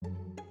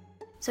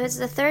So it's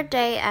the third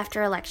day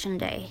after Election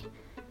Day,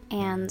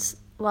 and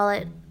while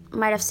it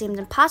might have seemed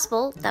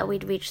impossible that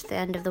we'd reach the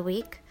end of the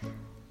week,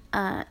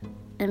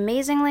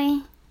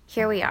 amazingly,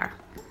 here we are.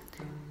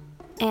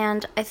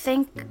 And I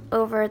think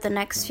over the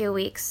next few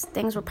weeks,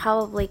 things will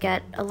probably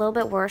get a little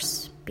bit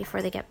worse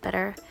before they get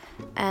better,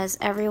 as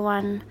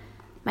everyone,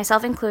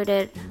 myself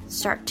included,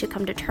 start to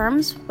come to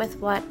terms with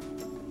what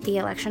the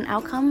election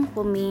outcome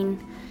will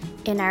mean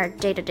in our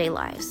day-to-day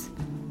lives.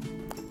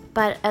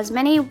 But as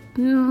many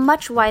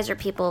much wiser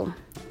people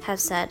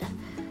have said,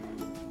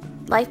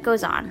 life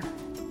goes on.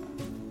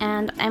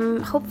 And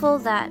I'm hopeful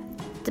that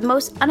the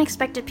most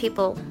unexpected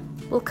people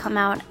will come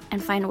out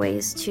and find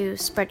ways to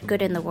spread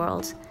good in the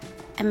world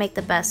and make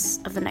the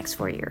best of the next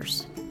 4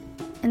 years.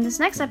 In this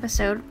next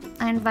episode,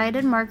 I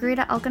invited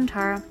Margarita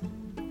Alcantara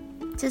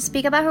to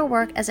speak about her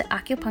work as an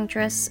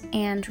acupuncturist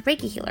and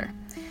Reiki healer.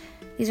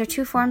 These are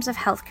two forms of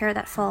healthcare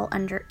that fall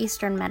under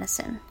Eastern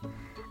medicine.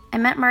 I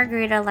met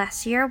Margarita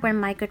last year when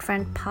my good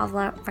friend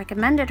Pavla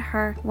recommended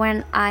her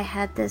when I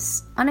had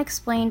this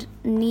unexplained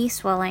knee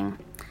swelling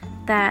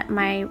that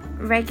my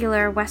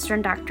regular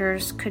Western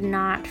doctors could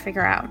not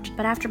figure out.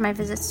 But after my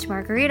visits to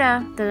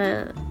Margarita,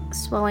 the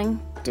swelling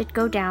did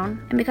go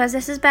down. And because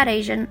this is Bad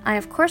Asian, I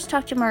of course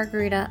talked to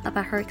Margarita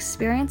about her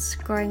experience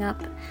growing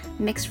up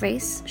mixed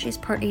race, she's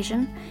part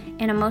Asian,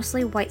 in a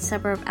mostly white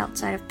suburb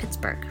outside of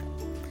Pittsburgh.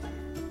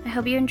 I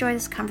hope you enjoy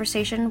this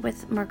conversation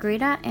with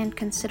Margarita and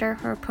consider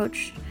her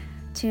approach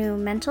to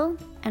mental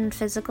and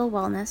physical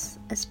wellness,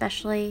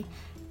 especially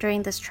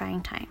during this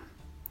trying time.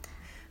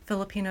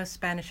 Filipino,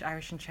 Spanish,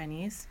 Irish, and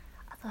Chinese.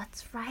 Oh,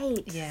 that's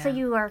right. Yeah. So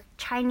you are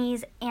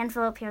Chinese and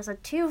Filipino, so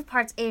 2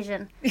 parts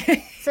Asian.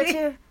 So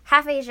 2,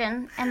 half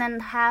Asian, and then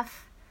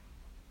half,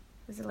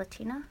 is it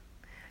Latina?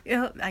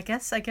 Yeah, I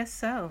guess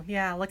so.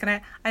 Yeah, like,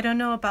 and I don't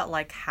know about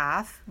like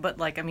half, but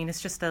like, I mean,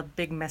 it's just a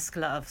big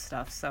mezcla of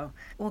stuff. So,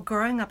 well,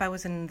 growing up, I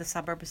was in the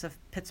suburbs of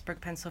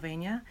Pittsburgh,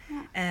 Pennsylvania,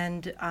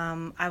 and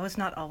I was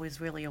not always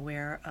really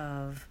aware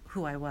of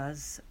who I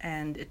was,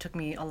 and it took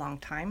me a long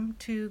time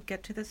to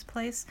get to this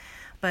place.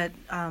 But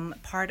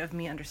part of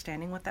me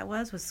understanding what that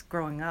was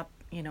growing up,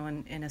 you know,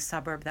 in a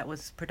suburb that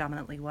was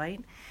predominantly white.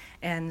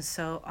 And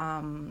so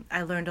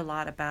I learned a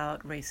lot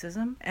about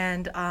racism.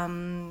 And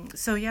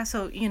so,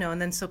 you know,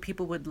 and then so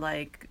people would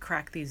like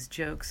crack these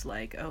jokes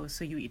like, oh,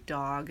 so you eat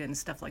dog and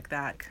stuff like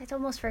that. I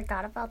almost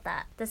forgot about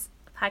that. This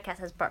podcast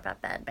has brought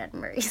back bad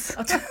memories.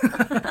 But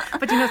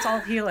you know, it's all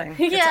healing.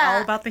 Yeah. It's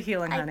all about the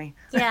healing, honey.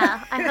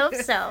 Yeah, I hope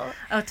so.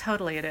 Oh,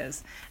 totally it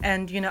is.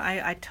 And, you know,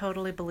 I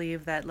totally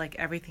believe that, like,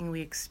 everything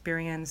we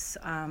experience,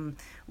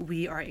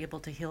 we are able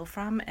to heal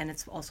from, and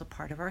it's also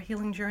part of our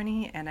healing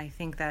journey. And I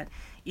think that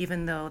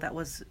even though that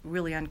was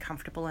really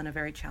uncomfortable and a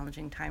very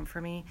challenging time for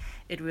me,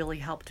 it really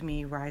helped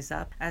me rise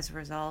up as a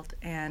result.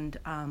 And,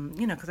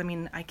 you know, because, I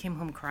mean, I came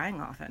home crying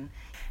often.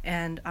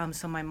 And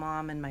so my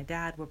mom and my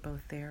dad were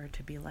both there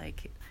to be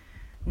like,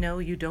 no,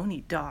 you don't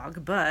eat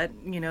dog, but,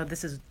 you know,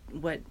 this is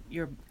what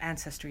your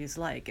ancestry is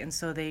like. And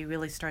so they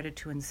really started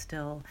to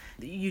instill,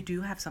 you do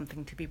have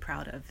something to be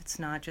proud of. It's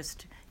not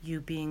just you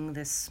being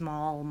this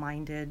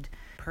small-minded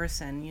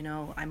person, you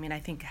know. I mean, I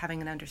think having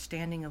an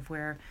understanding of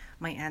where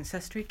my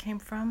ancestry came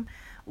from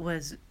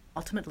was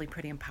ultimately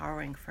pretty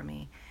empowering for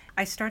me.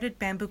 I started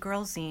Bamboo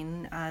Girl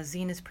Zine.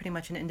 Zine is pretty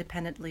much an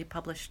independently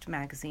published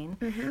magazine.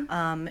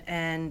 Mm-hmm.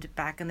 And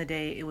back in the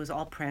day, it was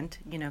all print,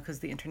 you know, because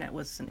the internet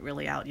wasn't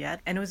really out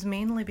yet. And it was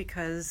mainly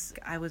because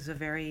I was a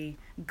very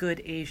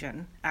good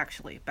Asian,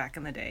 actually, back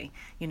in the day.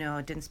 You know,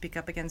 I didn't speak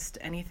up against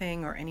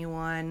anything or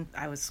anyone.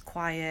 I was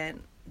quiet,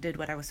 did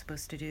what I was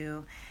supposed to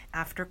do.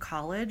 After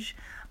college,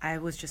 I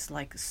was just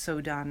like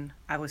so done.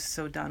 I was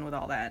so done with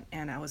all that.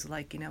 And I was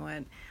like, you know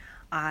what?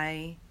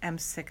 I am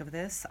sick of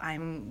this.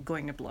 I'm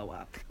going to blow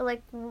up.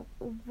 Like,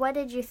 what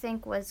did you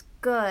think was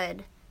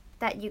good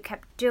that you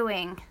kept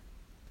doing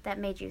that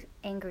made you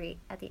angry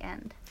at the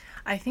end?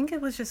 I think it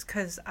was just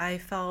because I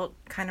felt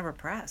kind of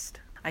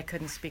repressed. I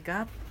couldn't speak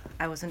up.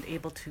 I wasn't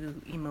able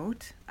to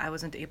emote. I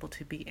wasn't able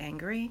to be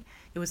angry.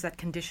 It was that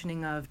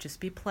conditioning of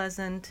just be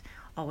pleasant,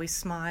 always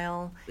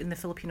smile. In the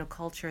Filipino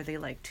culture, they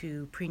like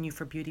to preen you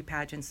for beauty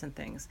pageants and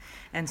things.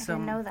 And I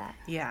didn't know that.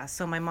 Yeah,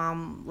 so my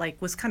mom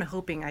like was kind of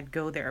hoping I'd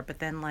go there, but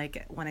then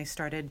like when I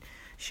started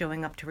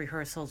showing up to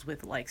rehearsals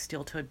with like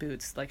steel-toed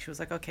boots, like she was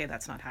like, okay,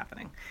 that's not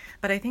happening.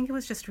 But I think it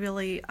was just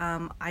really,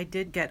 I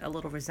did get a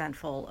little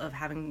resentful of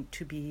having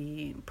to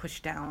be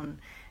pushed down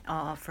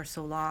for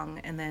so long.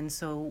 And then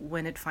so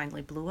when it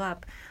finally blew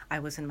up, I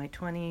was in my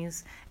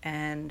 20s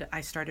and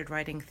I started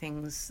writing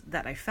things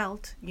that I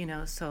felt, you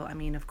know. So I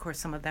mean, of course,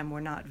 some of them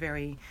were not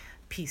very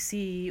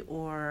PC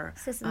or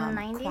Is this in the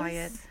 90s?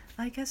 Quiet.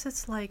 I guess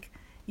it's like,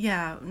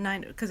 yeah,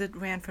 because it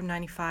ran from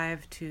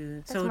 95 to,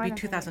 That's so it would more be than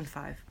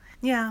 2005.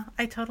 Yeah,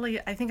 I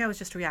think I was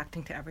just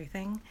reacting to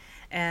everything.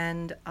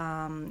 And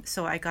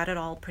so I got it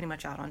all pretty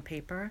much out on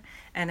paper.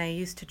 And I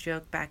used to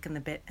joke back in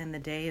the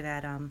day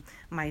that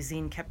my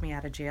zine kept me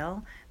out of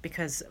jail,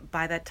 because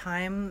by that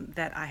time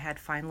that I had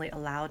finally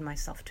allowed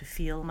myself to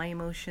feel my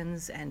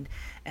emotions and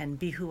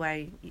be who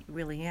I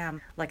really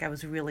am, like I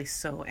was really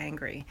so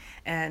angry.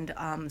 And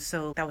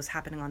so that was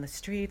happening on the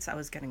streets. I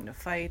was getting into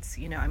fights.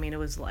 I mean, it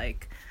was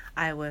like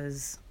I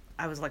was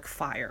like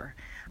fire.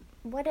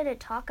 What did it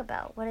talk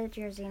about? What did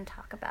your zine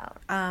talk about?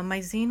 My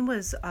zine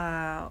was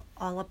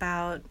all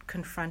about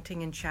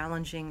confronting and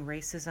challenging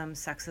racism,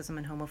 sexism,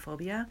 and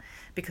homophobia,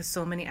 because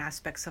so many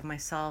aspects of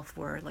myself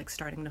were like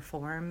starting to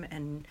form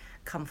and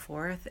come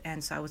forth.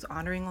 And so I was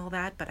honoring all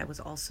that, but I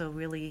was also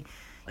really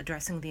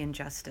addressing the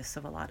injustice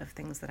of a lot of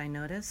things that I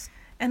noticed.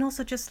 And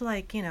also just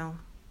like,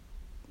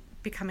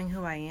 becoming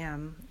who I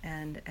am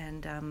and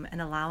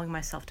allowing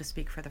myself to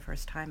speak for the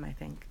first time, I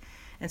think.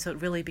 And so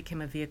it really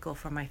became a vehicle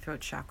for my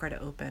throat chakra to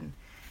open.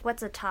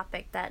 What's a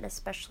topic that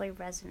especially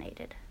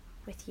resonated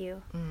with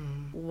you?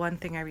 One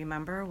thing I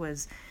remember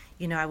was,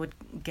 I would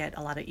get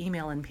a lot of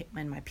email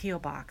in my P.O.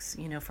 box,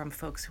 from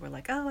folks who were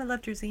like, oh, I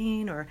loved your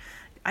zine, or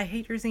I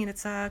hate your zine, it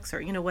sucks,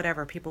 or,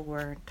 whatever. People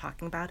were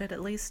talking about it,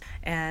 at least.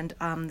 And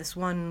this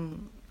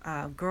one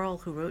girl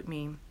who wrote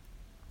me,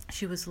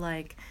 she was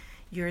like,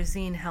 your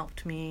zine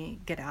helped me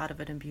get out of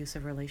an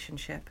abusive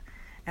relationship.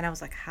 And I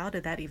was like, how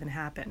did that even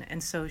happen?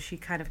 And so she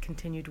kind of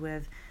continued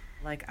with,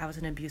 like, I was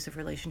in an abusive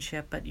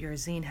relationship, but your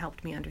zine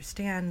helped me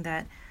understand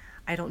that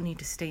I don't need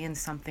to stay in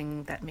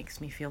something that makes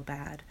me feel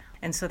bad.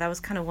 And so that was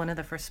kind of one of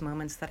the first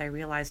moments that I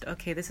realized,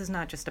 okay, this is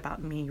not just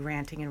about me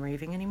ranting and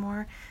raving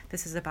anymore.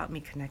 This is about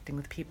me connecting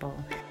with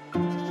people.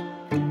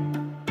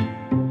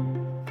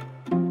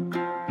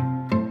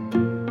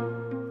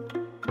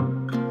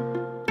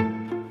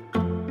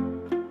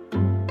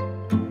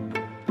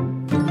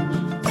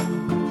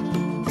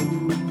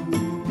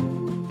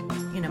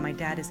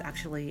 Is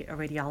actually a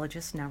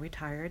radiologist, now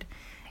retired.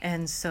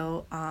 And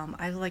so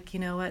I was like,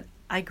 you know what?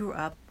 I grew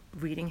up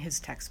reading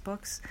his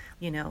textbooks,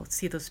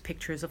 see those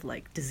pictures of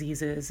like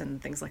diseases and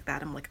things like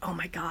that. I'm like, oh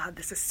my God,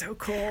 this is so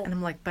cool. And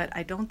I'm like, but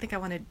I don't think I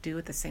want to do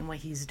it the same way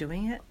he's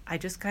doing it. I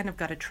just kind of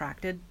got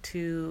attracted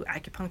to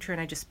acupuncture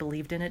and I just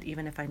believed in it,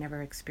 even if I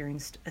never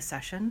experienced a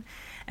session.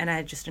 And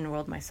I just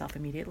enrolled myself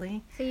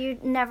immediately. So you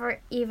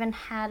never even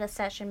had a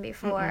session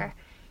before.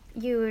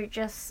 Mm-mm. You were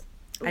just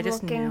I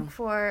just knew.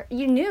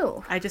 You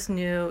knew. I just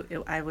knew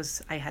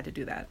I had to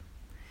do that.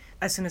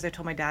 As soon as I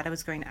told my dad I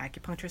was going to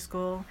acupuncture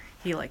school,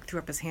 he like threw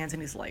up his hands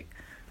and he's like,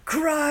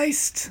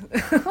 Christ!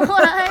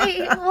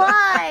 Why?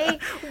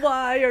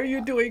 Why are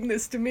you doing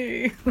this to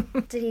me?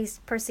 Did he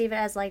perceive it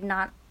as like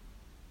not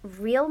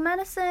real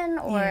medicine,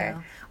 or?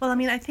 Yeah. Well, I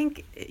mean, I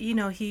think,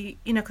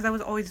 because I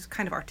was always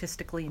kind of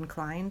artistically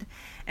inclined.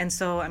 And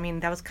so, I mean,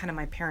 that was kind of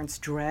my parents'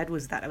 dread,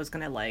 was that I was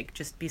going to like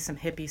just be some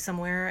hippie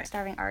somewhere.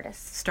 Starving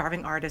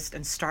artist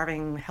and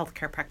starving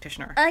healthcare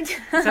practitioner.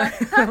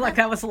 So, like,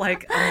 that was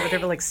like, they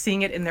were like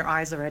seeing it in their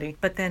eyes already.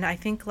 But then I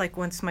think like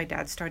once my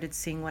dad started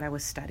seeing what I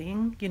was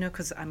studying,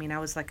 because I mean, I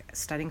was like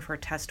studying for a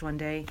test one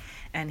day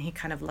and he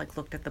kind of like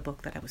looked at the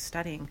book that I was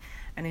studying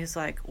and he's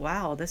like,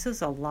 wow, this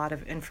is a lot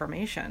of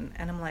information.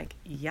 And I'm like,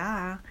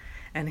 yeah.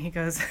 And he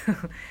goes,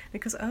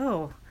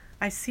 oh,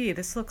 I see,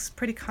 this looks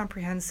pretty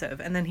comprehensive.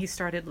 And then he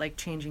started like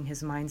changing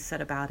his mindset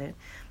about it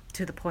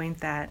to the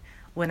point that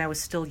when I was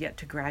still yet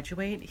to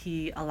graduate,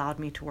 he allowed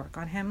me to work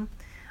on him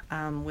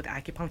with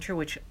acupuncture,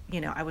 which,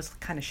 I was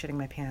kind of shitting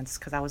my pants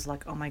because I was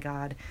like, oh my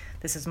God,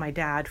 this is my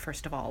dad,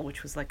 first of all,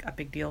 which was like a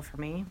big deal for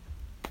me.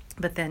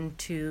 But then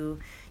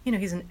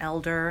he's an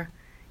elder,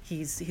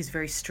 he's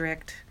very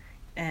strict.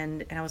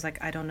 And I was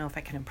like, I don't know if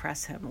I can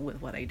impress him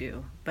with what I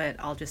do, but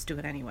I'll just do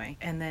it anyway.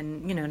 And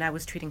then, and I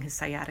was treating his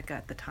sciatica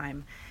at the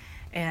time.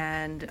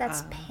 And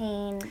that's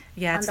pain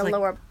on the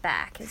lower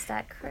back, is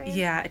that correct?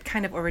 Yeah, it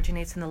kind of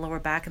originates in the lower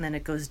back and then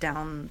it goes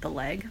down the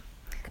leg.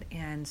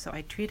 And so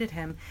I treated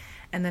him.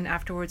 And then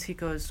afterwards he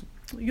goes,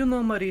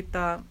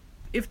 Marita,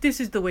 if this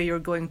is the way you're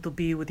going to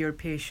be with your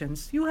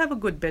patients, you have a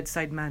good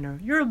bedside manner.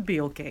 You'll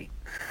be okay.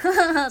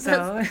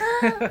 So,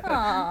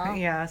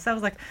 yeah, so I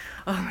was like,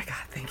 oh my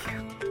God, thank you.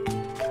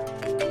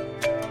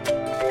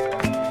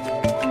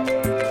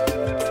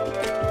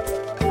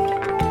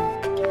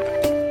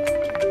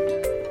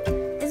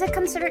 Is it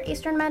considered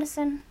Eastern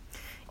medicine?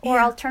 Or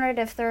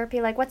alternative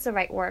therapy? Like, what's the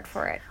right word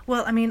for it?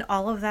 Well, I mean,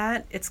 all of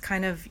that, it's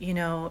kind of,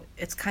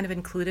 it's kind of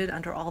included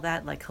under all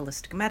that, like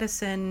holistic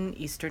medicine,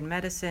 Eastern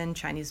medicine,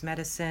 Chinese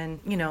medicine.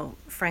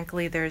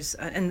 Frankly, there's,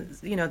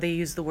 they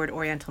use the word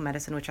Oriental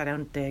medicine, which I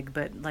don't dig,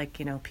 but like,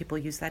 people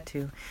use that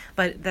too.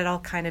 But that all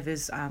kind of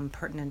is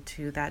pertinent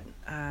to that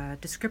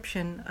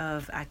description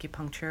of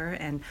acupuncture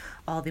and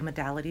all the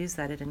modalities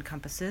that it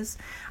encompasses.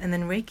 And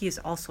then Reiki is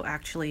also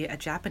actually a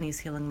Japanese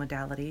healing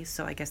modality,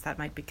 so I guess that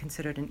might be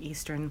considered an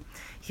Eastern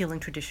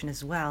healing tradition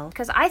as well.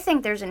 Because I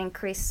think there's an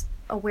increased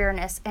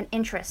awareness and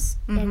interest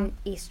in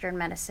Eastern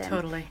medicine.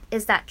 Totally.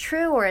 Is that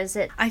true, or is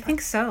it? I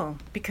think so,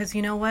 because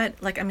you know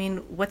what? Like, I mean,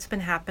 what's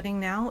been happening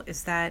now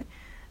is that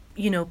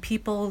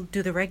people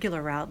do the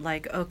regular route,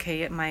 like,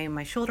 okay,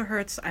 my shoulder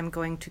hurts, I'm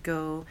going to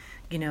go,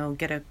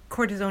 get a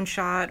cortisone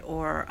shot,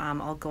 or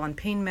I'll go on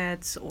pain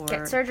meds, or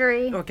get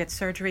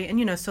surgery,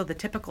 and so the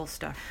typical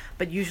stuff.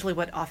 But usually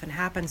what often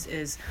happens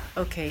is,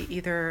 okay,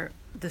 either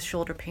the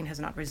shoulder pain has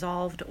not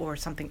resolved, or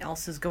something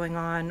else is going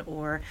on,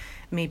 or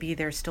maybe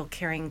they're still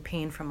carrying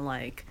pain from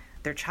like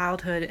their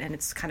childhood, and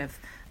it's kind of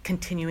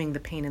continuing the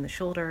pain in the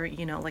shoulder.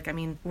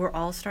 We're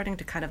all starting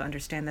to kind of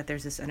understand that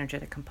there's this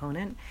energetic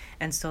component.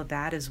 And so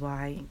that is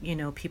why,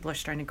 people are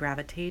starting to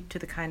gravitate to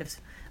the kind of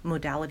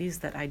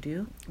modalities that I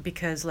do.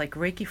 Because like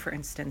Reiki, for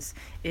instance,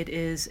 it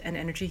is an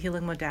energy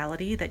healing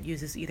modality that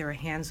uses either a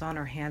hands-on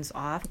or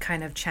hands-off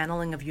kind of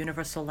channeling of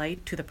universal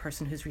light to the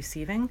person who's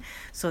receiving,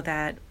 so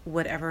that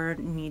whatever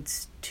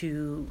needs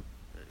to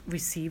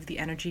receive the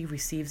energy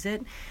receives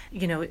it,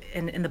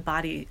 in the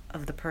body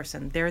of the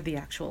person. They're the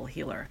actual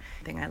healer.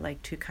 The thing I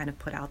like to kind of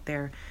put out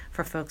there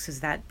for folks is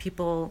that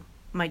people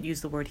might use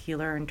the word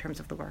healer in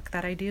terms of the work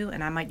that I do,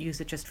 and I might use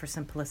it just for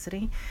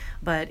simplicity,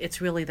 but it's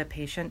really the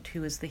patient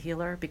who is the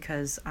healer,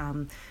 because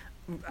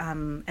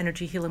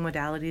energy healing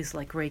modalities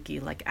like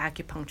Reiki, like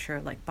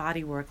acupuncture, like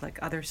body work, like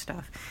other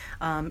stuff,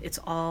 it's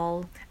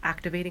all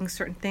activating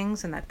certain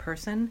things in that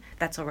person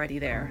that's already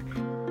there.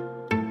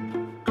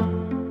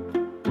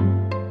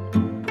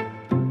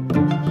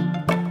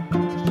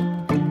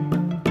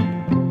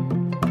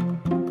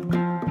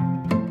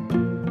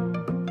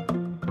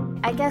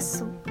 I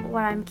guess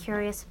what I'm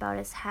curious about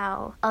is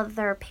how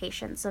other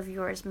patients of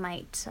yours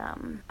might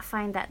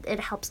find that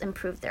it helps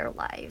improve their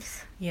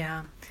lives.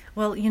 Yeah.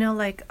 Well,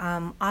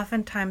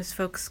 oftentimes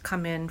folks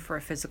come in for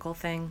a physical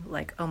thing,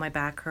 like, oh, my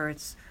back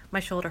hurts, my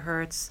shoulder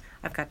hurts,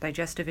 I've got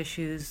digestive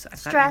issues,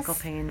 I've got ankle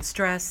pain,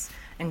 stress,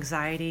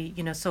 anxiety,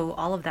 so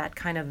all of that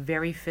kind of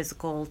very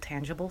physical,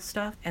 tangible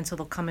stuff. And so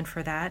they'll come in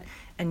for that.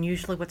 And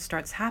usually what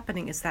starts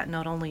happening is that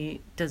not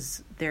only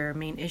does their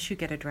main issue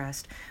get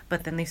addressed,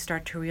 but then they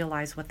start to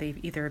realize what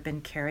they've either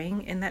been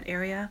carrying in that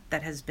area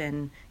that has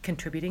been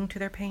contributing to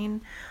their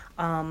pain,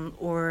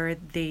 or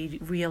they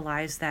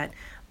realize that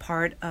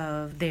part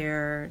of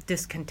their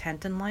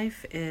discontent in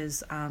life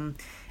is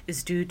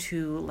due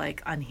to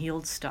like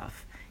unhealed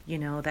stuff,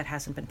 that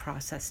hasn't been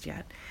processed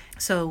yet.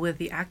 So with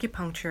the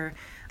acupuncture,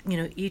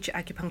 each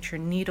acupuncture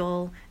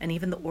needle and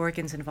even the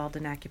organs involved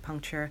in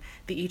acupuncture,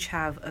 they each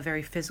have a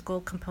very physical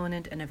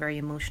component and a very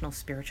emotional,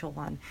 spiritual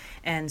one.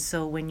 And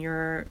so when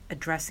you're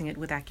addressing it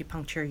with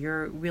acupuncture,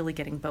 you're really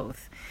getting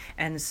both.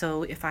 And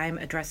so if I'm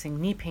addressing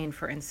knee pain,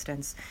 for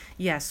instance,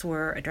 yes,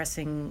 we're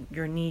addressing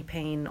your knee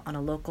pain on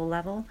a local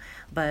level,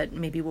 but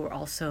maybe we're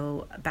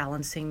also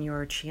balancing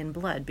your chi and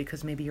blood,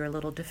 because maybe you're a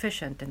little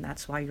deficient and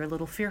that's why you're a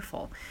little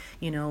fearful.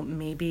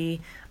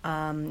 Maybe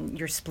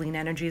your spleen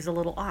energy is a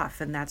little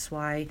off, and that's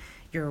why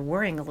you're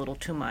worrying a little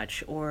too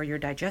much, or your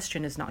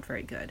digestion is not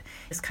very good.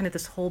 It's kind of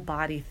this whole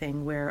body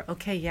thing where,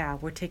 okay, yeah,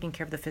 we're taking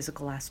care of the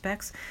physical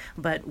aspects,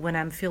 but when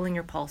I'm feeling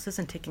your pulses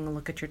and taking a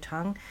look at your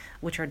tongue,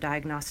 which are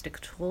diagnostic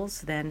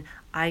tools, then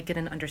I get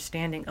an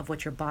understanding of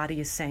what your body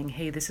is saying.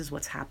 Hey, this is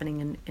what's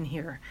happening in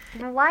here.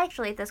 And why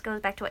actually this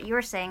goes back to what you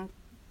were saying.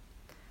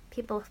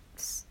 People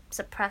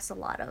suppress a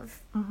lot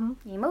of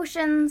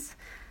emotions,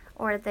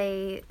 or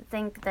they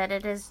think that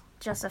it is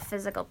just a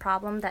physical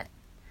problem that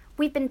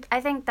I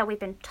think that we've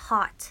been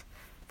taught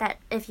that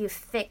if you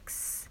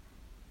fix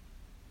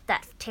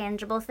that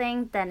tangible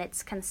thing, then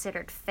it's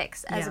considered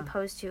fixed, as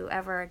opposed to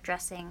ever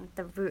addressing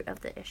the root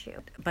of the issue.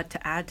 But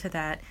to add to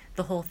that,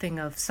 the whole thing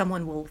of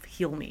someone will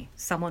heal me,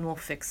 someone will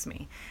fix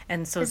me.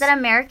 And so is that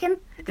American?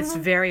 It's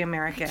very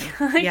American.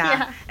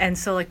 Yeah. And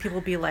so like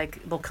people be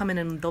like, they'll come in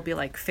and they'll be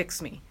like,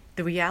 fix me.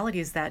 The reality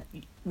is that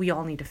we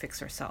all need to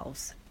fix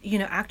ourselves.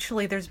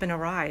 Actually there's been a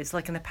rise,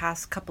 like in the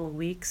past couple of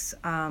weeks,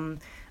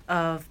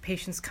 of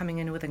patients coming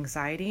in with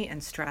anxiety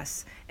and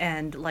stress,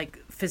 and like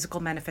physical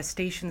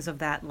manifestations of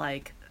that,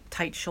 like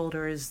tight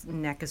shoulders,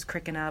 neck is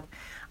cricking up,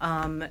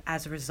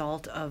 as a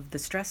result of the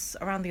stress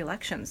around the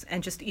elections.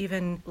 And just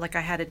even like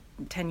I had a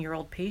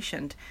 10-year-old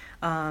patient,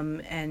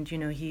 and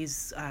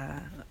he's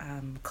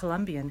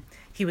Colombian.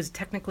 He was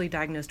technically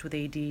diagnosed with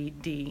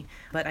ADD,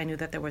 but I knew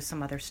that there was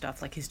some other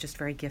stuff, like he's just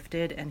very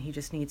gifted and he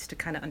just needs to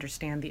kind of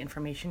understand the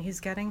information he's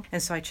getting.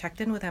 And so I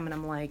checked in with him and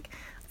I'm like,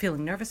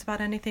 feeling nervous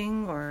about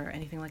anything or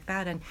anything like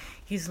that? And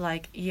he's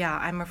like, yeah,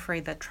 I'm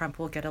afraid that Trump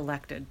will get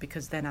elected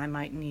because then I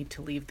might need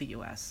to leave the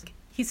US.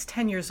 He's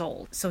 10 years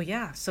old. So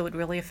yeah, so it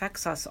really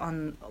affects us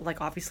on like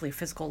obviously a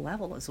physical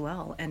level as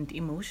well, and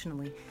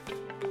emotionally.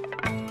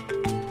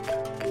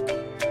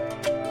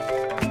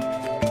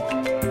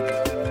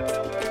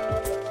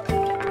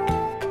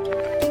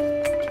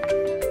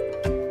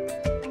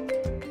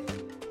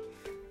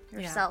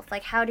 Yourself,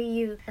 like how do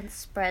you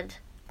spread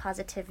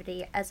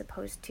positivity as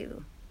opposed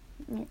to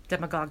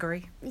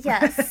demagoguery?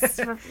 Yes.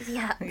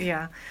 Yeah.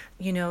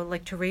 Yeah.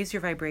 Like to raise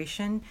your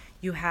vibration,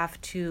 you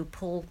have to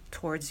pull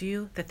towards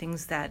you the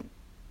things that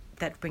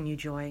bring you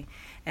joy.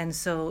 And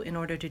so in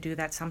order to do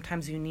that,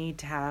 sometimes you need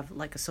to have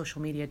like a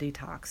social media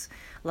detox.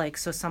 Like,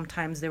 so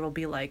sometimes there will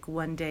be like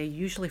one day,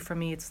 usually for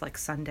me it's like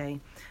Sunday,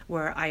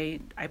 where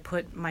I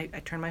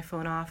turn my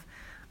phone off.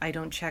 I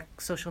don't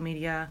check social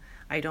media.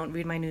 I don't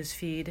read my news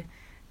feed.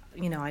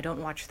 I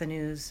don't watch the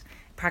news.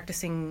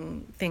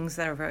 Practicing things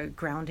that are very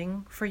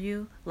grounding for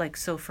you. Like,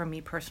 so for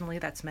me personally,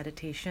 that's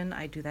meditation.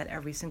 I do that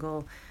every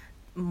single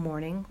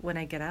morning when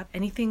I get up.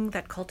 Anything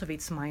that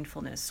cultivates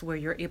mindfulness, where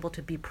you're able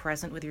to be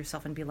present with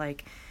yourself and be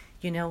like,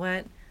 you know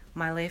what?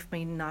 My life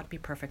may not be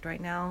perfect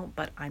right now,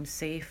 but I'm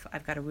safe.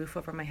 I've got a roof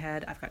over my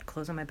head. I've got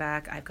clothes on my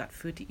back. I've got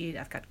food to eat.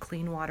 I've got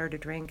clean water to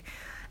drink,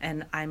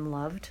 and I'm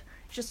loved.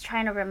 Just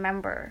trying to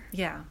remember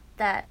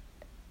that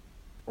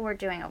we're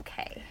doing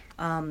okay.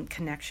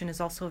 Connection is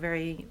also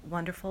very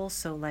wonderful.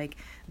 So like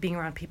being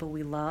around people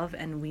we love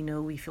and we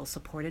know we feel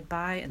supported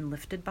by and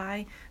lifted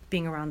by,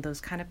 being around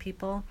those kind of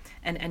people,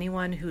 and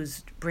anyone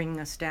who's bringing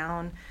us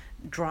down,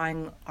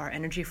 drawing our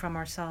energy from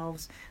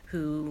ourselves,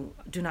 who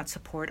do not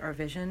support our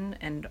vision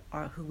and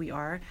who we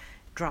are,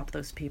 drop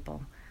those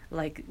people.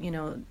 Like,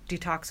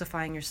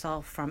 detoxifying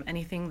yourself from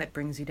anything that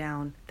brings you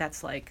down.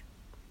 That's like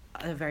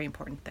a very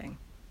important thing.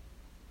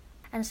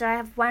 And so I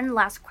have one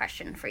last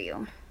question for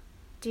you.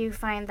 Do you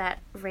find that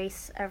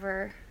race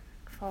ever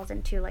falls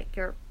into like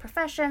your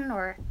profession,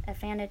 or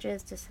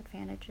advantages,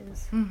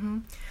 disadvantages? Mm-hmm.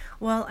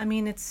 Well, I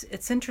mean,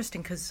 it's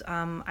interesting because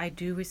I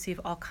do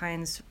receive all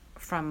kinds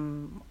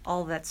from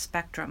all that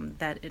spectrum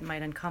that it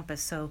might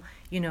encompass. So,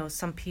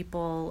 some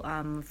people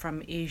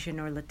from Asian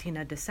or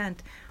Latina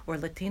descent or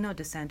Latino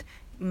descent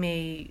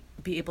may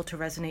be able to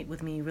resonate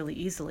with me really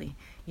easily,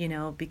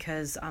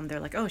 because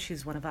they're like, oh,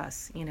 she's one of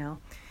us,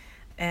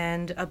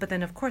 And but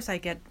then, of course, I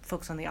get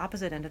folks on the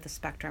opposite end of the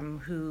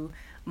spectrum who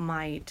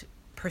might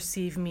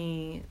perceive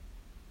me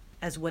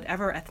as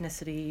whatever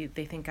ethnicity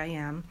they think I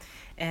am,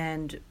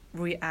 and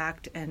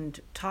react and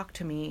talk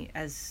to me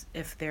as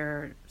if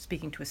they're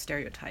speaking to a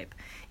stereotype,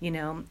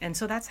 And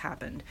so that's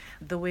happened.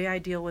 The way I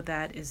deal with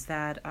that is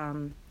that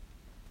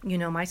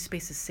my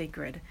space is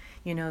sacred,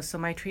 so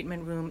my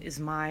treatment room is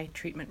my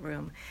treatment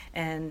room,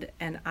 and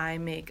I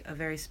make a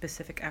very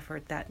specific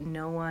effort that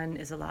no one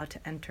is allowed to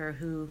enter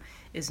who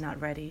is not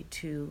ready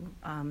to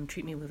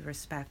treat me with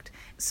respect.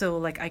 So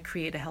like I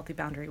create a healthy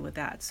boundary with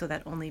that, so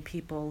that only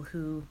people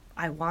who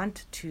I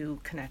want to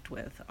connect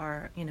with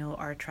are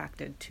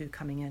attracted to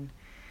coming in,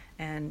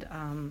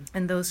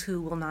 and those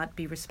who will not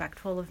be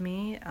respectful of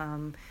me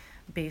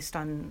based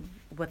on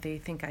what they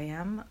think I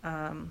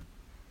am,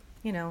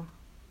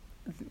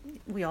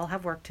 we all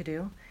have work to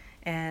do,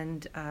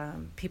 and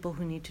people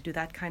who need to do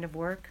that kind of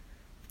work,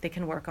 they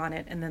can work on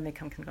it, and then they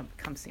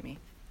come see me.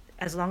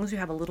 As long as you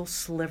have a little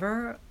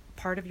sliver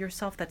part of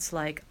yourself that's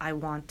like, I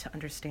want to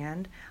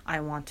understand, I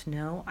want to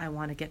know, I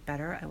want to get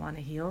better, I want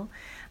to heal,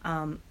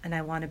 and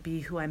I want to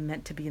be who I'm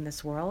meant to be in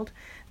this world,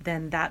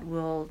 then that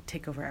will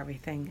take over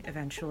everything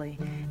eventually.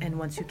 And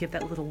once you give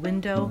that little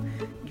window,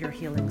 your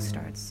healing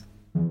starts.